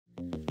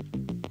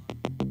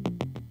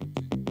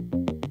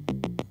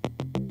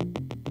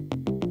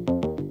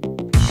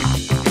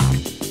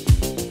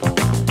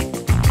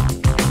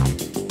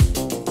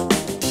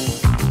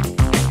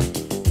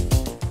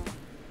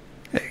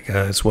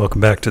Guys,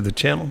 welcome back to the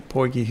channel.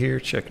 Porgy here,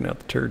 checking out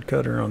the turd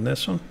cutter on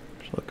this one.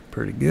 It's looking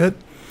pretty good.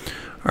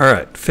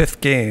 Alright,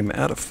 5th game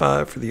out of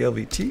 5 for the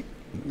LVT.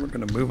 We're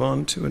going to move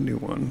on to a new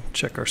one.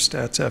 Check our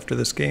stats after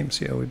this game,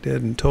 see how we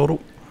did in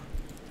total.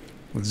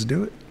 Let's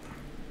do it.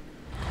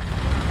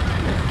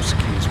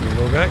 Excuse me,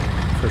 little guy.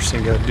 First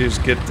thing you gotta do is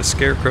get the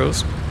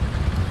scarecrows.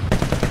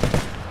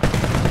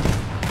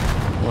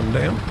 One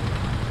down.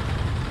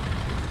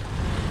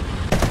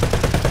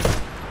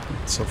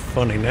 Not so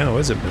funny now,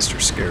 is it, Mr.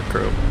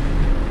 Scarecrow?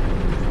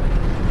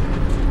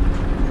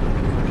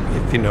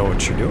 If you know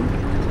what you're doing.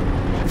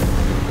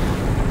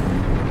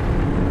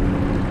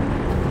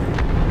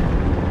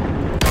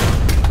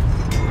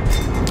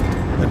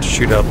 Let's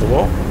shoot out the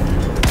wall.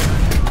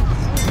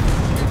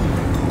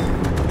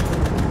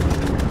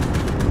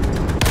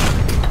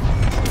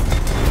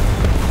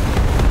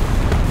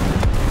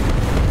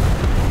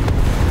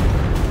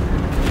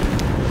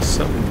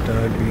 Something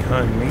died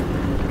behind me.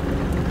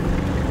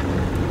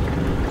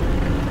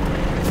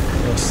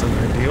 Less than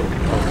ideal.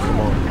 Oh, come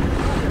on.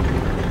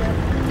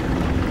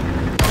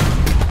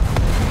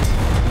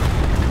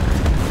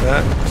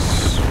 That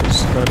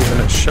was not even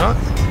a shot.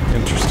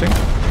 Interesting.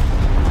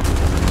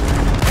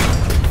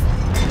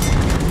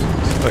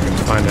 See if I can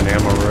find an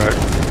ammo rack.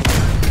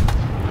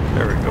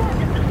 There we go.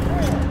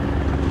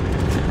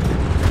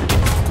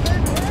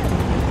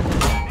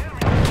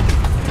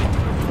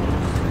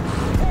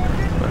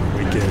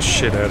 Get his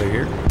shit out of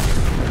here.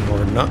 And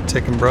we're not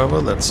taking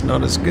Bravo. That's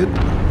not as good.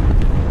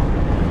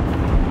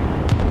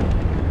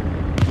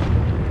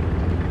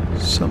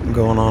 Something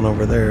going on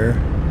over there.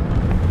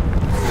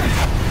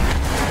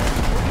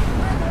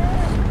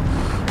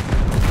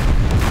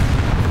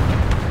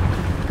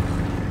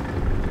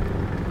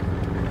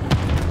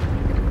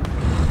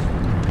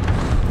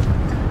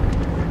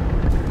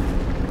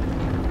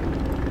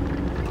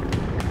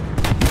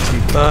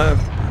 T5.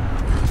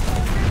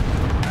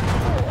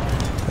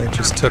 I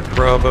just took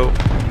Bravo.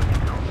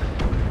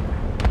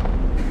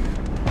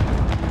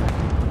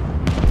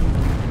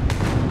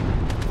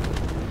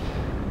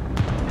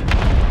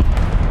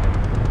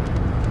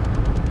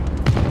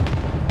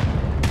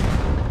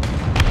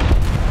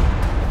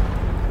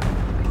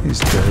 He's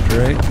dead,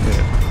 right?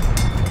 Yeah.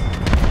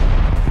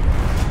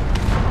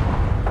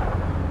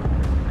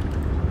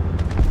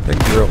 Big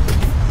drill.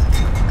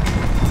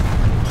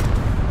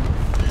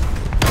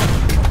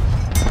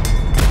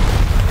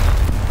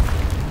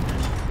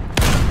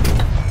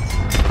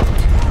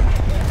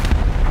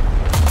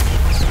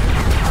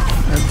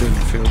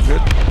 Didn't feel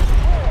good.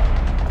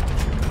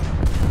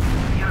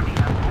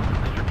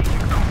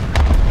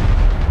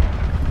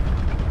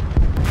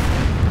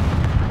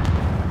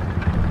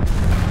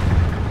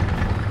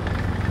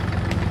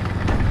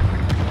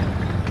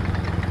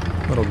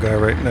 Little guy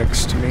right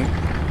next to me.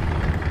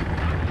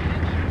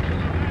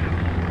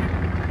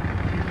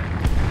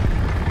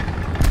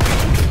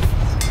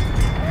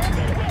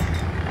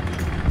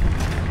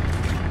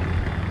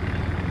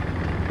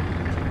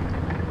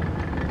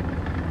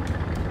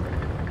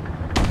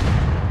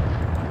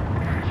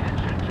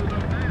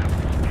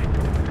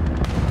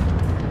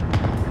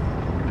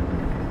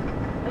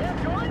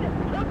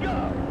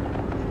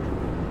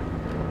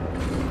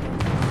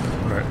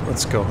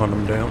 Let's go hunt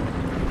him down.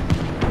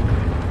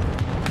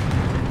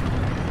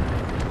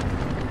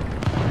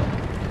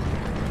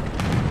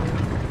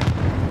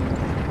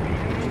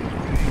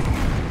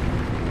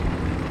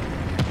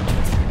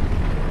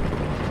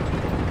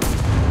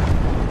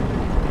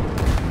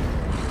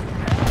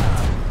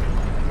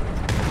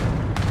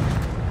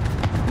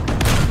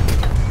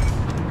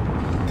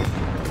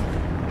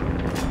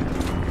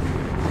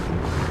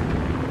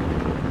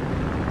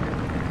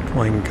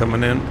 Plane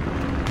coming in.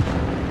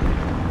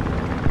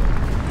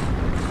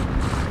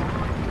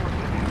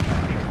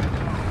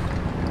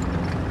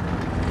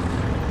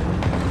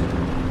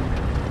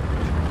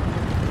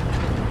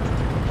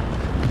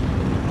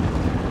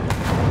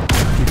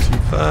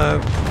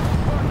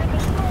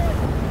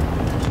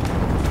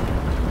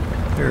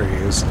 There he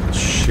is.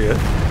 Shit.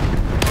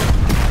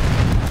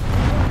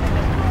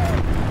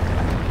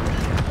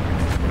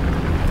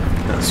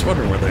 I was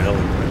wondering where the hell he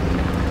went.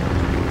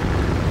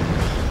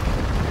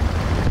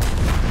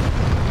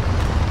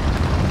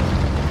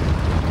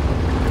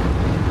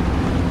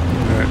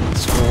 Alright,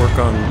 let's go work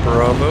on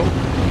Bravo.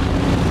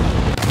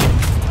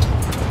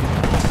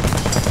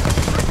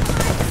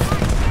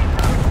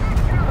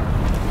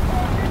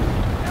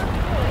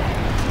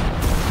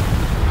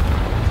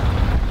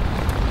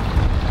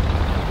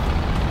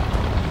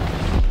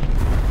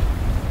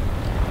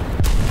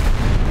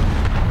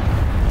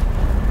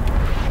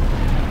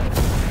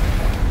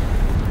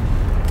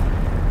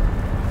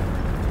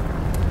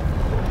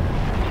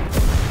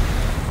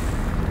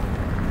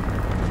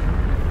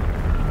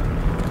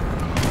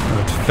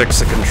 Fix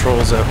the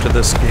controls after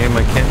this game.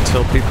 I can't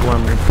tell people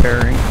I'm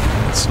repairing.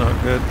 It's not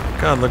good.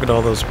 God, look at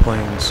all those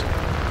planes.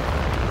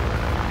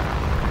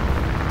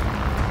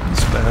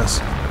 It's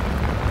fast.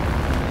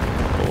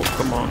 Oh,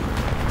 come on.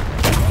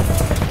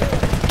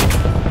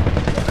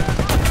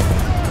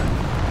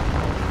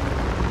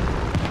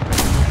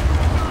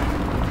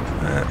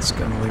 It's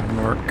gonna leave a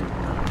mark.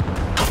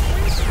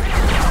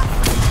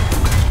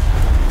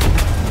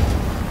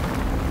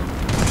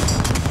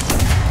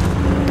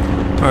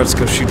 Alright, let's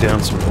go shoot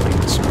down some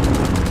planes.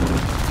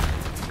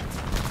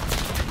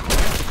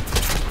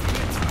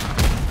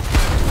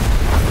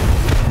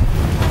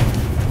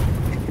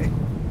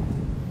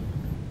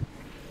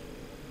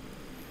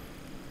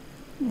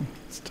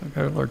 Still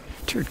got our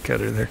turd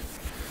cutter there.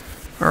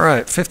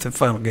 Alright, fifth and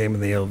final game of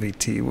the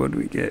LVT. What do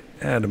we get?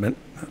 Adamant.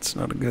 That's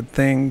not a good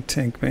thing.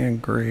 Tank Man,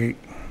 great.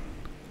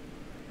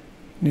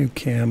 New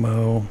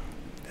camo.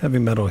 Heavy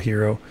metal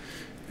hero.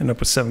 End up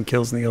with 7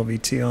 kills in the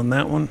LVT on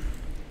that one.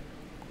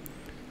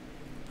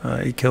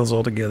 8 kills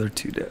altogether,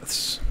 2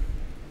 deaths.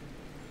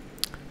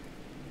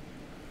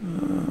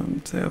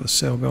 Do they have a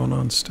sale going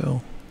on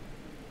still?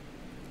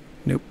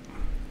 Nope.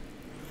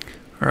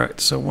 Alright,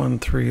 so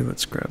 1-3.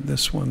 Let's grab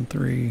this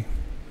 1-3.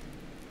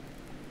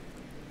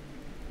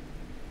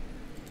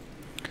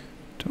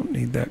 Don't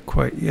need that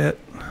quite yet.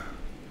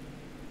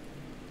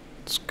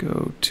 Let's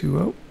go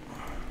 2-0.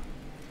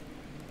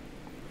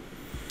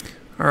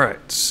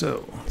 Alright,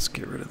 so let's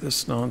get rid of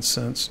this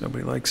nonsense.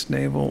 Nobody likes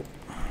naval.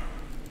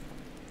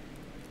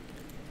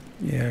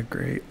 Yeah,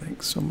 great.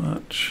 Thanks so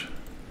much.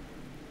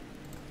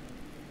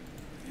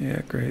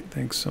 Yeah, great.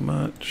 Thanks so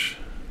much.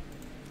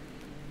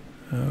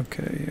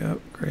 Okay, yep,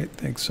 great.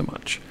 Thanks so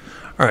much.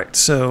 Alright,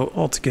 so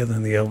altogether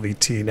in the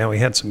LVT, now we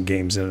had some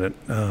games in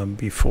it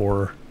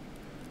before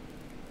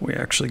we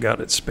actually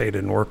got it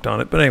spaded and worked on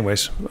it. But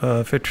anyways,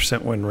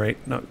 50% win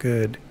rate, not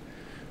good.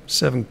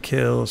 7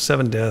 kills,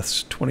 7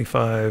 deaths,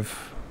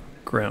 25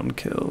 ground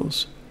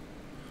kills.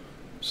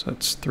 So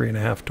that's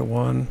 3.5 to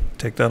 1.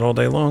 Take that all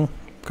day long.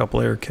 Couple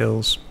air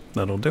kills,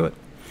 that'll do it.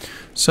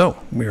 So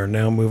we are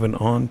now moving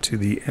on to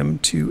the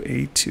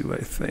M2A2,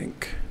 I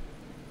think.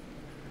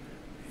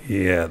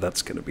 Yeah,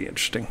 that's going to be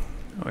interesting.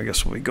 I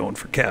guess we'll be going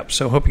for caps.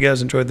 So hope you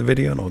guys enjoyed the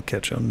video, and I'll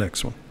catch you on the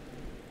next one.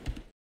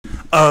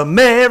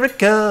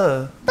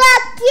 America!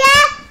 Fuck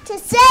yeah! To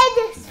say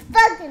this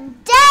fucking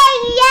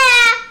day,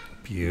 yeah!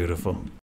 Beautiful.